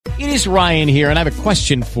It is Ryan here, and I have a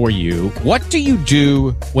question for you. What do you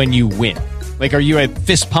do when you win? Like, are you a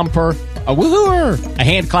fist pumper, a woohooer, a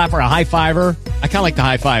hand clapper, a high fiver? I kind of like the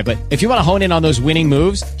high five, but if you want to hone in on those winning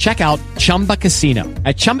moves, check out Chumba Casino.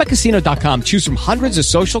 At ChumbaCasino.com, choose from hundreds of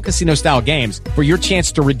social casino-style games for your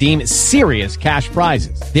chance to redeem serious cash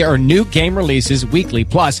prizes. There are new game releases weekly,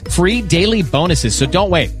 plus free daily bonuses. So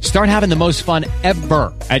don't wait. Start having the most fun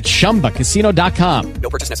ever at ChumbaCasino.com.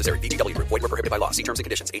 No purchase necessary. VGW. Void where prohibited by law. See terms and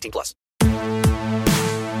conditions. 18+.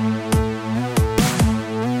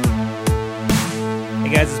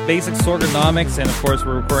 Hey guys, it's Basic Sorganomics, and of course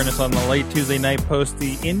we're recording this on the late Tuesday night post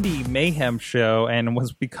the Indie Mayhem show, and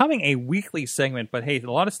was becoming a weekly segment, but hey,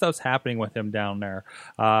 a lot of stuff's happening with him down there.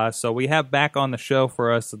 So we have back on the show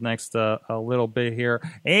for us the next a little bit here,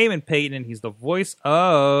 Eamon Payton. He's the voice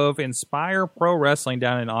of Inspire Pro Wrestling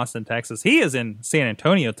down in Austin, Texas. He is in San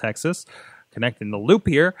Antonio, Texas, connecting the loop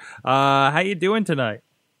here. How you doing tonight?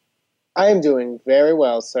 I am doing very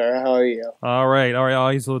well, sir. How are you? All right. Oh,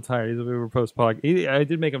 he's a little tired. He's a bit of a post-podcast. I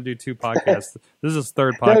did make him do 2 podcasts. This is his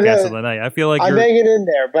 3rd podcast of the night. I feel like I'm hanging in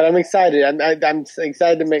there, but I'm excited. I'm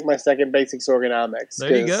excited to make my second Basic Sorganomics.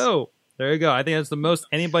 There you go. There you go. I think that's the most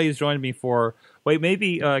anybody's joined me for. Wait,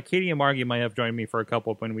 maybe Katie and Margie might have joined me for a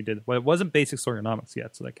couple when we did. Well, it wasn't Basic Sorganomics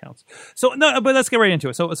yet, so that counts. So no, but let's get right into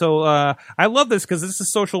it. So I love this because this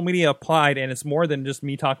is social media applied, and it's more than just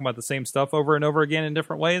me talking about the same stuff over and over again in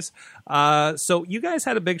different ways. So you guys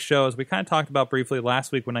had a big show, as we kind of talked about briefly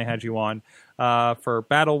last week when I had you on, for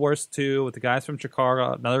Battle Wars 2 with the guys from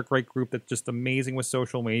Chicago, another great group that's just amazing with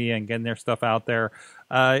social media and getting their stuff out there.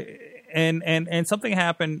 And something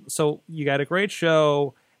happened. So you got a great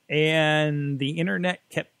show, and the internet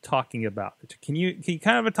kept talking about it. Can you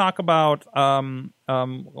kind of talk about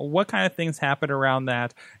what kind of things happened around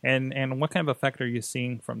that, and what kind of effect are you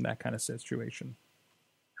seeing from that kind of situation?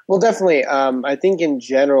 Well, definitely. I think in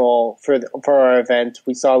general for our event,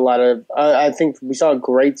 we saw a lot of. I think we saw a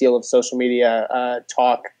great deal of social media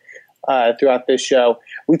talk throughout this show.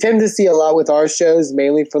 We tend to see a lot with our shows,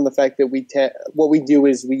 mainly from the fact that what we do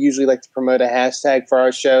is we usually like to promote a hashtag for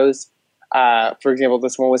our shows. For example,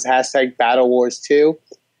 this one was hashtag Battle Wars 2.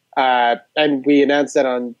 And we announced that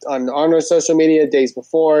on our social media days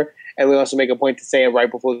before. And we also make a point to say it right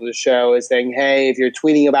before the show, is saying, hey, if you're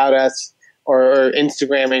tweeting about us or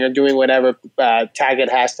Instagramming or doing whatever, tag it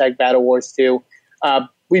hashtag Battle Wars 2.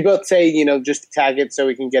 We both say, just tag it so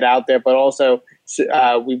we can get out there. But also,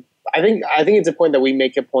 I think it's a point that we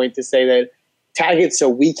make a point to say that tag it so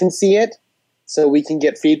we can see it, so we can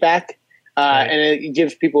get feedback. And it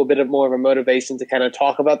gives people a bit more of a motivation to kind of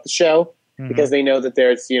talk about the show, because they know that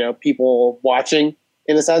there's, people watching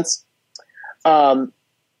in a sense. And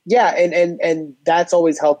that's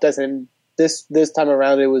always helped us. And this time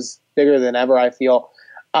around, it was bigger than ever, I feel.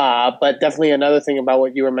 But definitely another thing about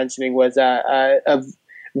what you were mentioning was a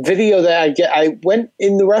video that I went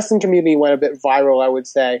in the wrestling community, went a bit viral, I would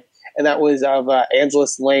say. And that was of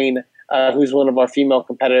Angelus Lane, who's one of our female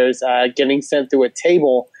competitors, getting sent through a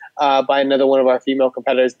table by another one of our female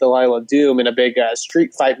competitors, Delilah Doom, in a big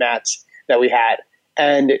street fight match that we had.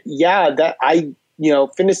 And that I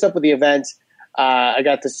finished up with the event. I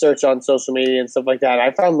got to search on social media and stuff like that.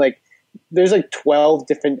 I found there's 12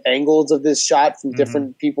 different angles of this shot from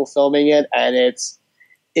different people filming it, and it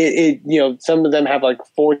some of them have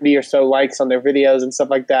 40 or so likes on their videos and stuff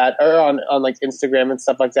like that, or on Instagram and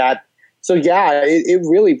stuff like that. So it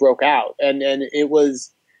really broke out, and it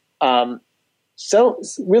was so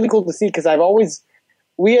really cool to see, because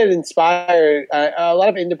we had inspired a lot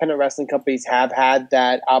of independent wrestling companies have had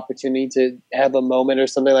that opportunity to have a moment or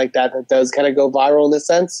something like that does kind of go viral in a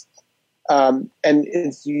sense. And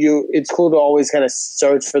it's cool to always kind of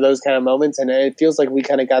search for those kind of moments, and it feels like we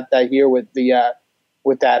kind of got that here with that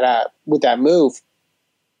move.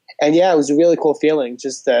 And it was a really cool feeling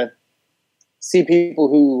just to see people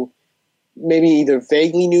who maybe either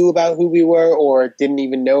vaguely knew about who we were or didn't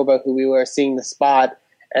even know about who we were, seeing the spot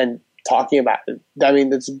and talking about it. I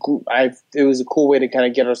mean, it was a cool way to kind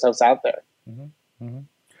of get ourselves out there.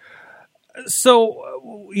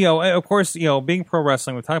 So, of course, being pro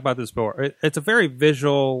wrestling, we've talked about this before. It's a very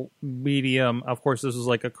visual medium. Of course, this was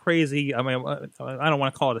a crazy. I mean, I don't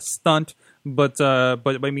want to call it a stunt, but I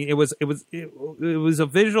mean, it was a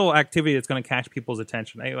visual activity that's going to catch people's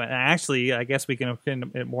attention. Actually, I guess we can pin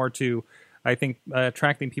it more to, I think,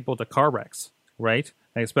 attracting people to car wrecks, right?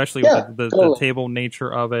 Especially with the table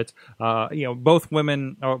nature of it. Both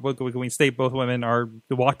women, or when we state both women, are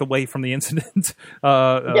walked away from the incident.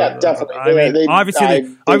 Definitely. I mean,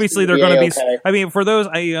 obviously they're going to be. Okay. I mean, for those,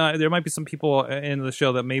 there might be some people in the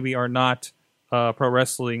show that maybe are not pro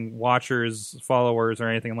wrestling watchers, followers, or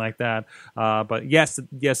anything like that. But yes,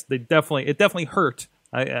 it definitely hurt.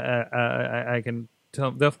 I can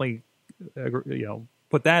definitely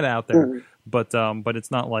put that out there. But it's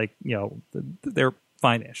not like they're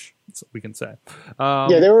fine-ish, we can say.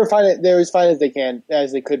 They were fine. They're as fine as they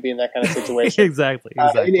could be in that kind of situation. Exactly.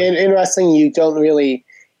 In wrestling, you don't really.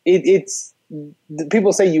 It's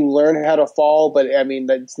people say you learn how to fall, but I mean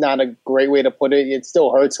that's not a great way to put it. It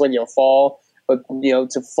still hurts when you fall, but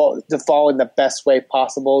to fall in the best way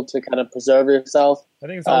possible to kind of preserve yourself. I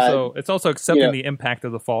think it's also accepting the impact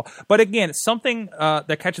of the fall. But again, it's something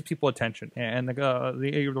that catches people's attention, and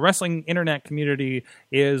the wrestling internet community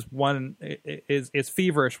is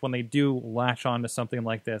feverish when they do latch on to something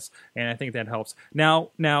like this, and I think that helps. Now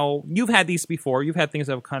you've had these before. You've had things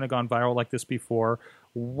that have kind of gone viral like this before.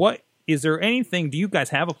 What is there anything? Do you guys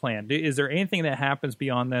have a plan? Is there anything that happens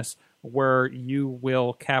beyond this where you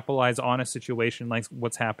will capitalize on a situation like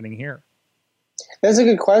what's happening here? That's a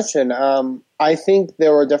good question. I think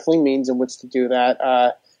there are definitely means in which to do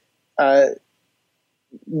that.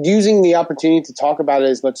 Using the opportunity to talk about it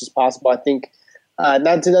as much as possible, I think,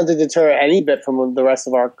 not to deter any bit from the rest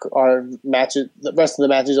of our matches, the rest of the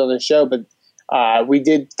matches on the show, but we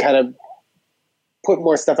did kind of put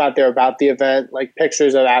more stuff out there about the event, like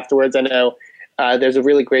pictures of afterwards. I know there's a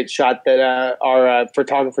really great shot that our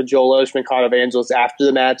photographer Joel Oshman caught of Angelus after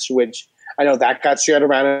the match, which I know that got shared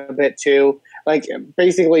around a bit too. Like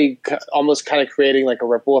basically almost kind of creating like a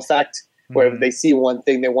ripple effect where if they see one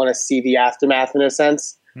thing, they want to see the aftermath in a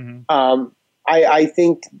sense. I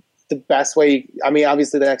think the best way, I mean,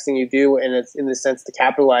 obviously the next thing you do, and it's in the sense to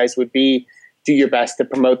capitalize, would be do your best to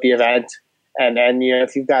promote the event. And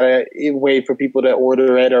if you've got a way for people to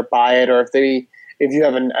order it or buy it, or if you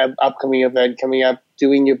have an upcoming event coming up,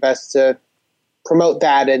 doing your best to promote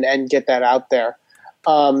that and get that out there.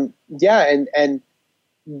 And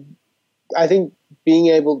I think being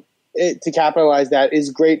able to capitalize that is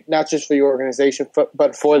great, not just for your organization,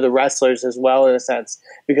 but for the wrestlers as well, in a sense,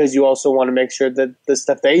 because you also want to make sure that the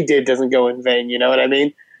stuff they did doesn't go in vain. You know what I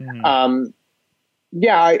mean?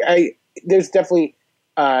 There's definitely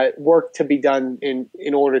work to be done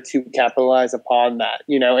in order to capitalize upon that,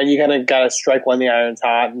 and you kind of got to strike when the iron's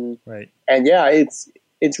hot. And yeah,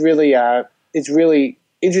 it's really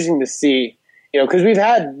interesting to see, because we've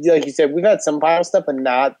had, like you said, we've had some viral stuff, but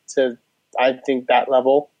not to, I think, that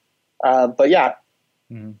level. But yeah.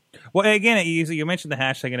 Well, again, you mentioned the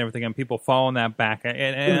hashtag and everything, and people following that back.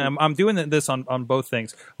 And I'm doing this on both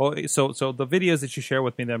things. Well, so the videos that you share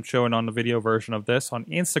with me that I'm showing on the video version of this on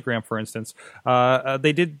Instagram, for instance,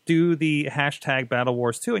 they did do the hashtag Battle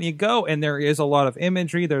Wars 2, and you go, and there is a lot of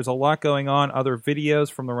imagery. There's a lot going on, other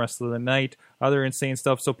videos from the rest of the night, other insane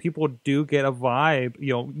stuff. So people do get a vibe.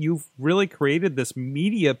 You've really created this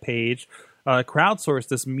media page, crowdsourced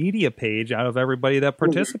this media page out of everybody that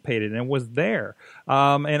participated and was there.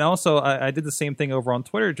 And also, I did the same thing over on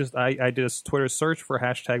Twitter. I did a Twitter search for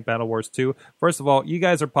hashtag Battle Wars 2. First of all, you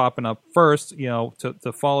guys are popping up first,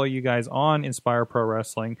 to follow you guys on Inspire Pro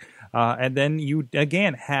Wrestling. And then you,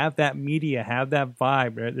 again, have that media, have that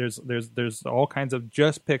vibe. There's all kinds of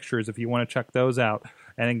just pictures if you want to check those out.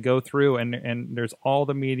 And then go through, and there's all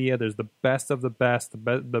the media. There's the best of the best,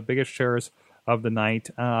 the biggest shares of the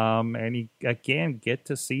night, and you again get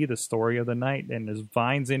to see the story of the night, and there's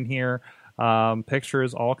vines in here,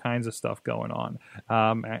 pictures, all kinds of stuff going on.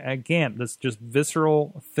 Again, this just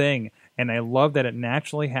visceral thing, and I love that it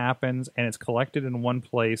naturally happens and it's collected in one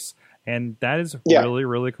place, and that is really,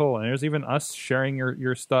 really cool. And there's even us sharing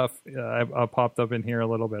your stuff popped up in here a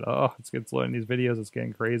little bit. Oh, it's loading these videos, it's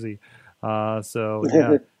getting crazy. So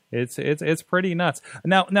yeah. It's pretty nuts.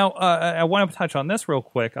 Now, I want to touch on this real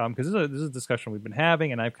quick because this is a discussion we've been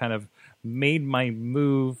having, and I've kind of made my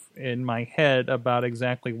move in my head about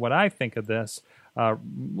exactly what I think of this a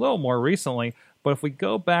little more recently. But if we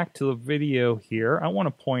go back to the video here, I want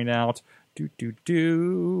to point out. Now,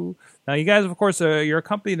 you guys, of course, you're a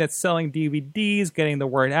company that's selling DVDs, getting the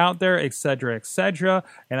word out there, etc., etc.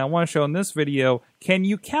 And I want to show in this video, can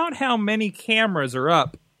you count how many cameras are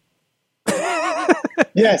up?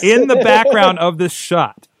 Yes. In the background of this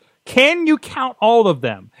shot? Can you count all of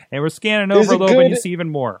them? And we're scanning over a little bit, and you see even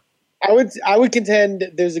more. I would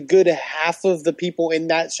contend there's a good half of the people in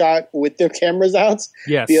that shot with their cameras out.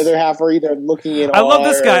 Yes. The other half are either looking in. I love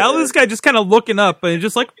this guy. I love this guy just kind of looking up and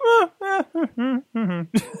just like, something's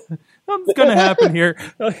going to happen here.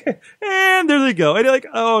 And there they go. And you're like,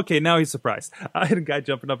 oh, okay, now he's surprised. I had a guy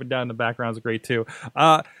jumping up and down in the background is great too.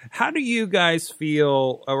 How do you guys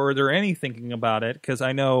feel, or are there any thinking about it? Because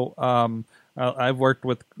I know I've worked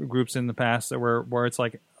with groups in the past where it's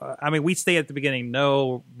like, we stay at the beginning,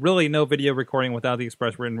 no video recording without the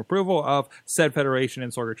express written approval of said federation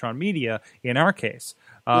and Sorgatron Media. In our case,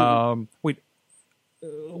 we're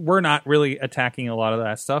not really attacking a lot of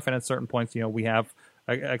that stuff, and at certain points, we have.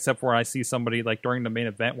 Except for I see somebody like during the main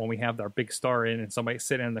event when we have our big star in and somebody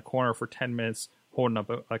sitting in the corner for 10 minutes holding up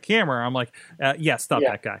a camera. I'm like, stop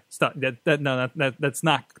that guy. Stop that's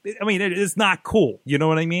not, it is not cool. You know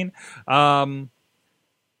what I mean?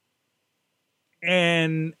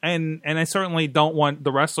 And I certainly don't want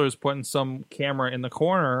the wrestlers putting some camera in the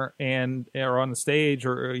corner or on the stage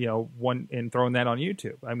or one and throwing that on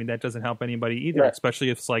YouTube. That doesn't help anybody either, especially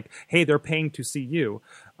if it's like, hey, they're paying to see you.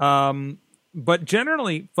 But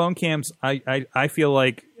generally, phone cams, I feel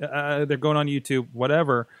like they're going on YouTube,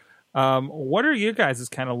 whatever. What are you guys'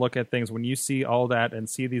 kind of look at things when you see all that and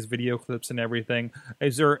see these video clips and everything?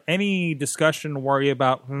 Is there any discussion to worry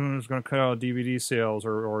about who's going to cut out DVD sales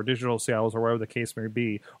or digital sales or whatever the case may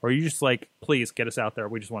be? Or are you just like, please get us out there.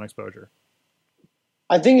 We just want exposure.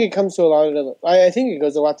 I think it comes to a lot of I think it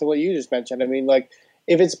goes a lot to what you just mentioned.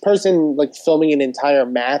 If it's a person like filming an entire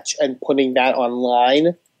match and putting that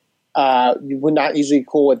online, you would not usually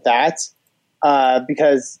cool with that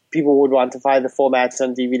because people would want to find the full match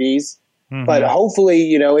on DVDs. Mm-hmm. But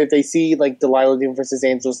hopefully, if they see like Delilah Doom versus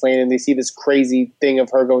Angelus Lane and they see this crazy thing of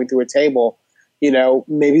her going through a table,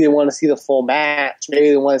 maybe they want to see the full match. Maybe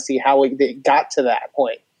they want to see how they got to that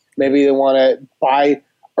point. Maybe they want to buy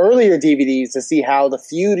earlier DVDs to see how the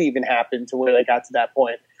feud even happened to where they got to that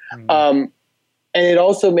point. Mm-hmm. And it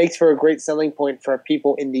also makes for a great selling point for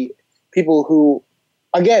people who.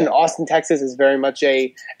 Again, Austin, Texas is very much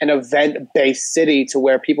an event-based city to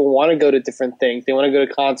where people want to go to different things. They want to go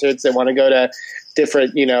to concerts. They want to go to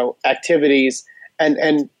different, activities.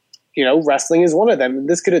 And wrestling is one of them. And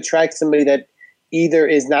this could attract somebody that either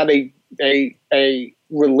is not a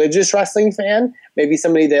religious wrestling fan, maybe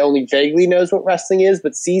somebody that only vaguely knows what wrestling is,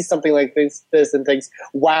 but sees something like this and thinks,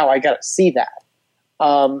 wow, I got to see that.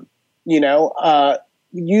 We're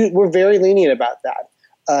very lenient about that.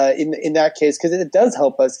 In that case, because it does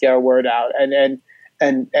help us get our word out, and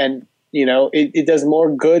it does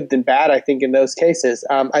more good than bad. I think in those cases,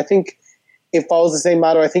 I think it follows the same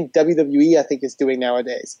model. I think WWE is doing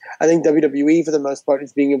nowadays. I think WWE for the most part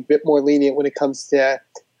is being a bit more lenient when it comes to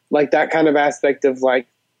like that kind of aspect of like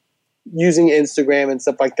using Instagram and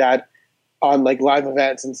stuff like that on like live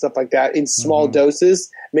events and stuff like that in small doses.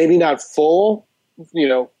 Maybe not full,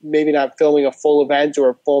 maybe not filming a full event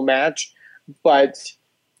or a full match, but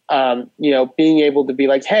being able to be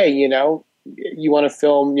like, hey, you want to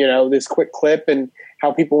film, this quick clip and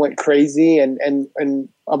how people went crazy and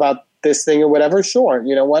about this thing or whatever. Sure.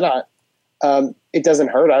 Why not? It doesn't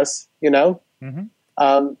hurt us, you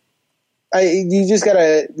just got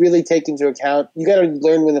to really take into account, you got to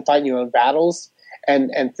learn when to fight your own battles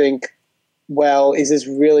and think, well, is this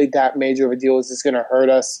really that major of a deal? Is this going to hurt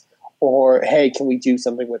us? Or, hey, can we do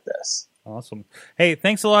something with this? Awesome. Hey,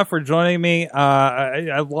 thanks a lot for joining me.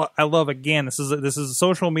 I love, again, this is a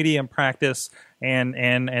social media in practice, and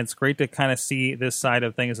it's great to kind of see this side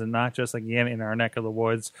of things and not just, again, in our neck of the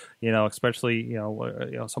woods, especially,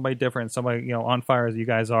 somebody different, somebody, on fire as you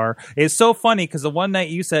guys are. It's so funny because the one night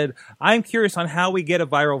you said, I'm curious on how we get a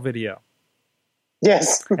viral video.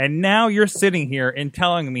 Yes. And now you're sitting here and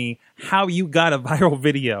telling me how you got a viral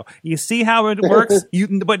video. You see how it works?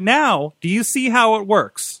 But now, do you see how it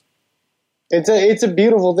works? It's a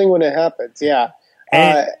beautiful thing when it happens, yeah.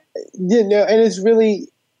 And it's really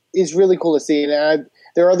cool to see. And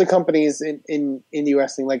there are other companies in indie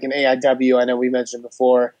wrestling, like in AIW, I know we mentioned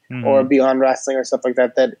before, or Beyond Wrestling or stuff like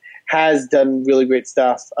that, that has done really great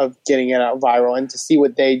stuff of getting it out viral, and to see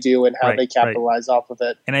what they do and how they capitalize off of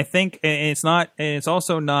it. And I think it's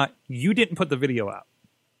also not, you didn't put the video out.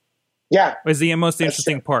 Yeah. Is the most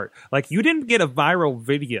interesting part. Like, you didn't get a viral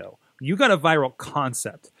video. You got a viral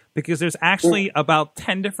concept. Because there's actually about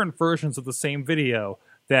 10 different versions of the same video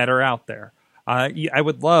that are out there. I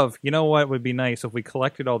would love, what would be nice if we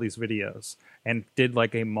collected all these videos and did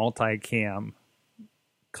like a multi-cam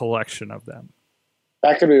collection of them.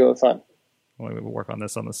 That could be really fun. We'll work on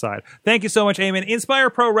this on the side. Thank you so much, Eamon.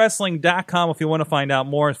 InspireProWrestling.com if you want to find out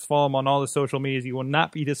more. Follow him on all the social medias. You will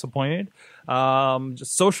not be disappointed.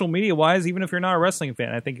 Just social media-wise, even if you're not a wrestling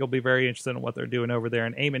fan, I think you'll be very interested in what they're doing over there.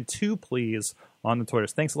 And Eamon, too, please, on the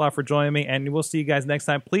Twitters. Thanks a lot for joining me, and we'll see you guys next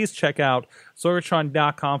time. Please check out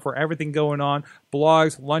Sorgatron.com for everything going on.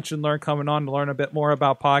 Blogs, Lunch and Learn coming on to learn a bit more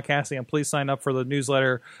about podcasting, and please sign up for the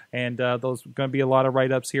newsletter, and those are going to be a lot of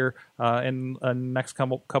write-ups here in the next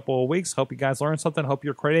couple of weeks. Hope you guys learned something. Hope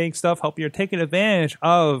you're creating stuff. Hope you're taking advantage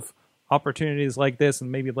of opportunities like this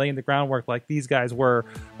and maybe laying the groundwork like these guys were.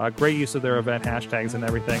 Great use of their event hashtags and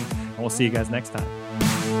everything. And we'll see you guys next time.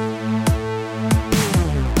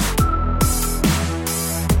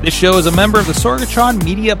 This show is a member of the Sorgatron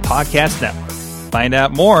Media Podcast Network. Find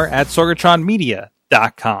out more at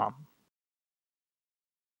sorgatronmedia.com.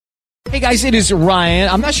 Hey guys, it is Ryan.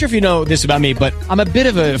 I'm not sure if you know this about me, but I'm a bit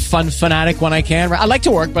of a fun fanatic when I can. I like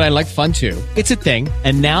to work, but I like fun too. It's a thing.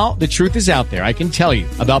 And now the truth is out there. I can tell you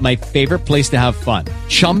about my favorite place to have fun.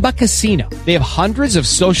 Chumba Casino. They have hundreds of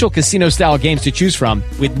social casino style games to choose from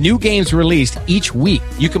with new games released each week.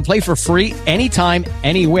 You can play for free anytime,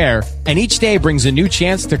 anywhere. And each day brings a new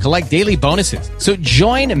chance to collect daily bonuses. So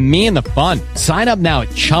join me in the fun. Sign up now at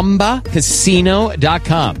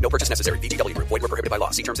ChumbaCasino.com. No purchase necessary. VGW Group. Void where prohibited by law.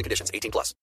 See terms and conditions. 18+.